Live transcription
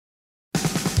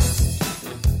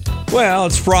Well,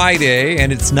 it's Friday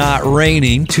and it's not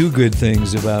raining. Two good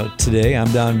things about today.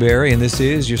 I'm Don Barry and this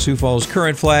is your Sioux Falls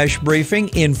Current Flash Briefing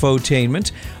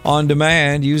infotainment on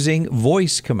demand using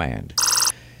voice command.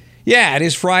 Yeah, it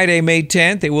is Friday, May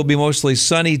 10th. It will be mostly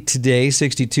sunny today,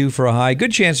 62 for a high.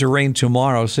 Good chance of rain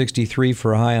tomorrow, 63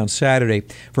 for a high on Saturday.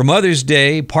 For Mother's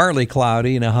Day, partly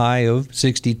cloudy and a high of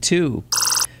 62.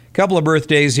 Couple of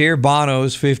birthdays here.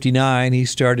 Bono's 59. He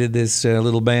started this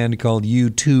little band called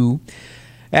U2.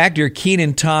 Actor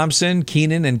Kenan Thompson,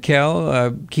 Kenan and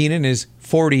Kel. Kenan is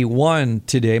 41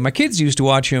 today. My kids used to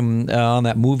watch him on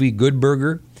that movie Good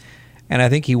Burger, and I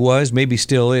think he was, maybe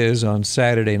still is, on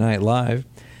Saturday Night Live.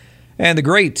 And the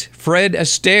great Fred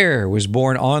Astaire was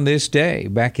born on this day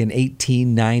back in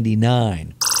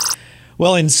 1899.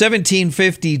 Well, in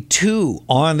 1752,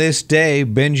 on this day,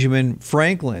 Benjamin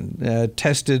Franklin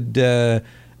tested the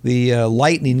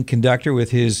lightning conductor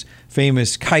with his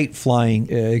famous kite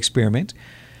flying experiment.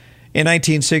 In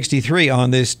 1963,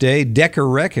 on this day, Decca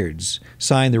Records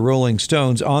signed the Rolling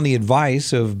Stones on the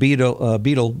advice of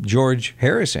Beatle George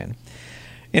Harrison.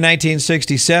 In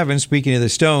 1967, speaking of the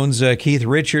Stones, Keith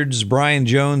Richards, Brian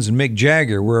Jones, and Mick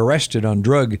Jagger were arrested on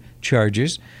drug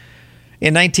charges.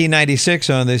 In 1996,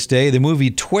 on this day, the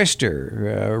movie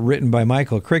Twister, written by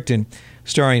Michael Crichton,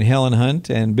 starring Helen Hunt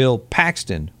and Bill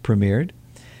Paxton, premiered.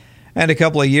 And a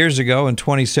couple of years ago, in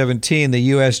 2017, the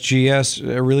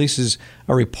USGS releases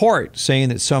a report saying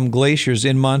that some glaciers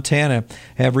in Montana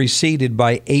have receded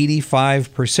by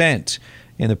 85%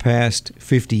 in the past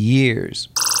 50 years.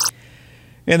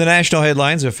 In the national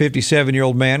headlines, a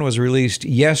 57-year-old man was released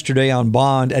yesterday on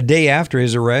bond a day after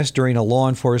his arrest during a law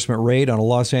enforcement raid on a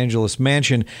Los Angeles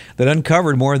mansion that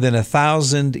uncovered more than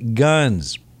 1,000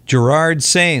 guns. Gerard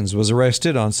Sains was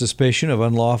arrested on suspicion of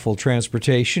unlawful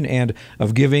transportation and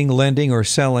of giving, lending, or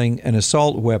selling an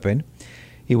assault weapon.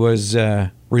 He was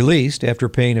released after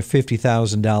paying a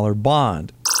 $50,000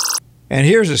 bond. And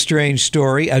here's a strange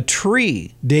story. A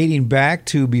tree dating back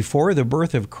to before the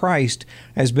birth of Christ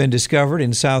has been discovered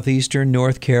in southeastern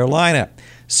North Carolina.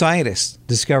 Scientists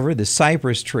discovered the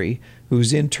cypress tree,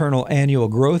 whose internal annual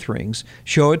growth rings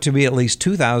show it to be at least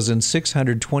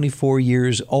 2,624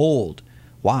 years old.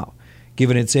 Wow.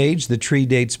 Given its age, the tree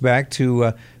dates back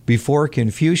to before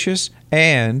Confucius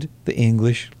and the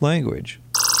English language.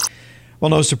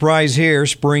 Well, no surprise here.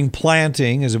 Spring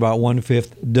planting is about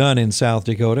 1/5 done in South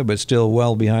Dakota, but still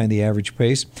well behind the average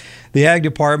pace. The Ag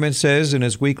Department says in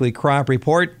its weekly crop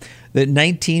report that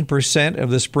 19% of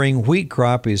the spring wheat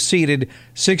crop is seeded,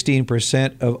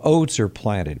 16% of oats are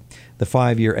planted. The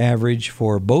 5-year average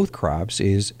for both crops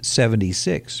is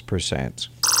 76%.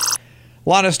 A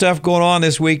lot of stuff going on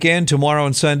this weekend. Tomorrow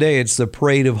and Sunday, it's the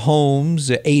Parade of Homes.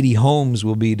 80 homes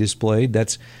will be displayed.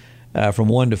 That's from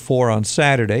 1 to 4 on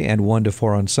Saturday and 1 to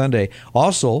 4 on Sunday.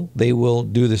 Also, they will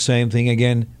do the same thing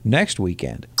again next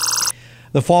weekend.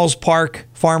 The Falls Park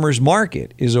Farmers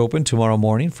Market is open tomorrow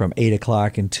morning from 8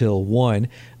 o'clock until 1.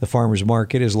 The Farmers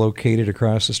Market is located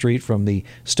across the street from the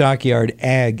Stockyard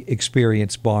Ag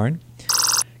Experience Barn.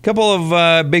 Couple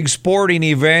of big sporting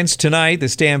events tonight. The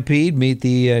Stampede meet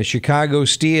the Chicago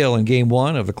Steel in Game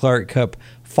 1 of the Clark Cup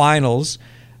Finals.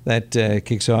 That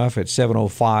kicks off at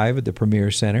 7:05 at the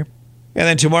Premier Center. And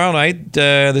then tomorrow night,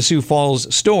 the Sioux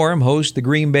Falls Storm hosts the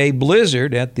Green Bay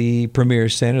Blizzard at the Premier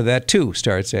Center. That, too,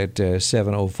 starts at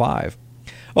 7:05.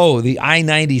 Oh, the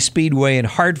I-90 Speedway in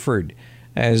Hartford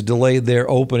has delayed their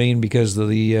opening because of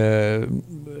the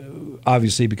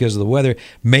obviously because of the weather.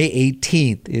 May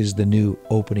 18th is the new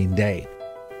opening day.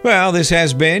 Well, this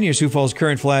has been your Sioux Falls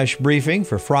Current Flash Briefing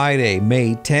for Friday,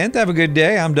 May 10th. Have a good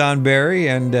day. I'm Don Barry,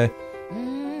 and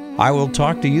I will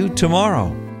talk to you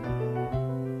tomorrow.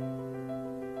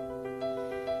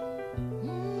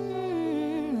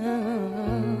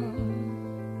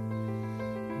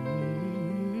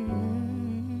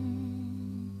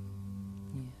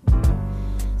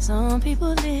 Some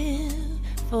people live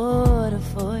for the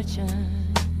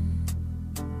fortune.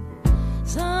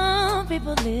 Some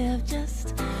people live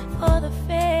just for the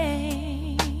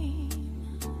fame.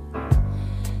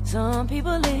 Some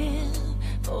people live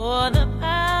for the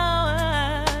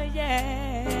power,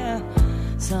 yeah.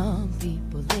 Some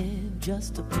people live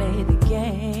just to play the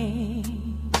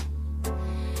game.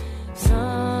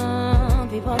 Some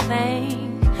people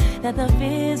think that the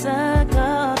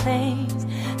physical things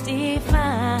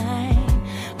define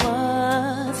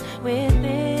what's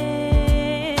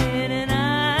within, and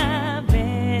I've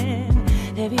been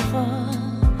there before,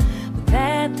 but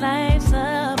that life's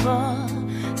a bore,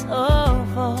 so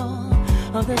full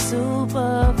of the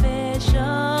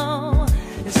superficial.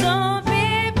 And some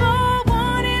people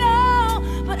want it all,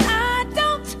 but I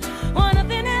don't want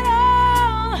nothing at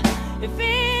all. If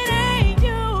it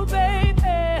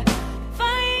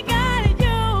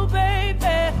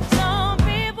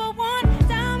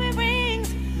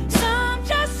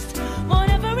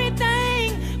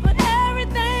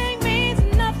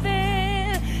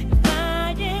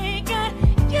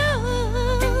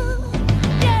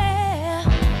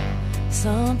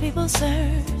people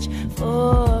search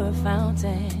for a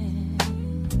fountain.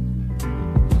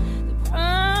 The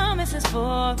promise is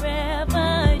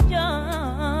forever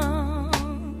young.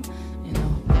 You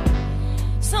know,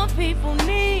 some people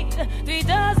need 3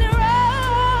 dozen roses,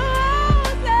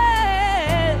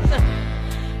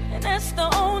 and that's the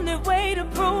only way to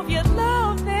prove you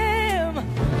love them.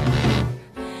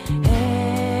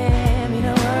 Hand me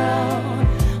the world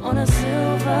on a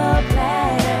silver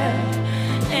platter,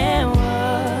 and what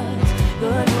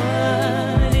good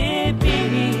would it be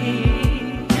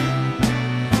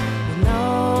with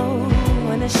no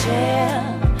one to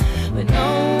share, with no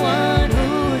one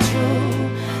who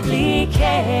truly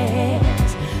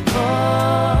cares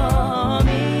for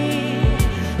me?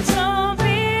 Some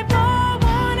people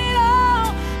want it all,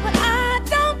 but I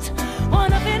don't want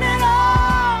nothing at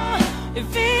all.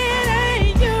 If it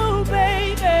ain't you,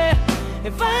 baby,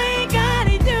 if I ain't got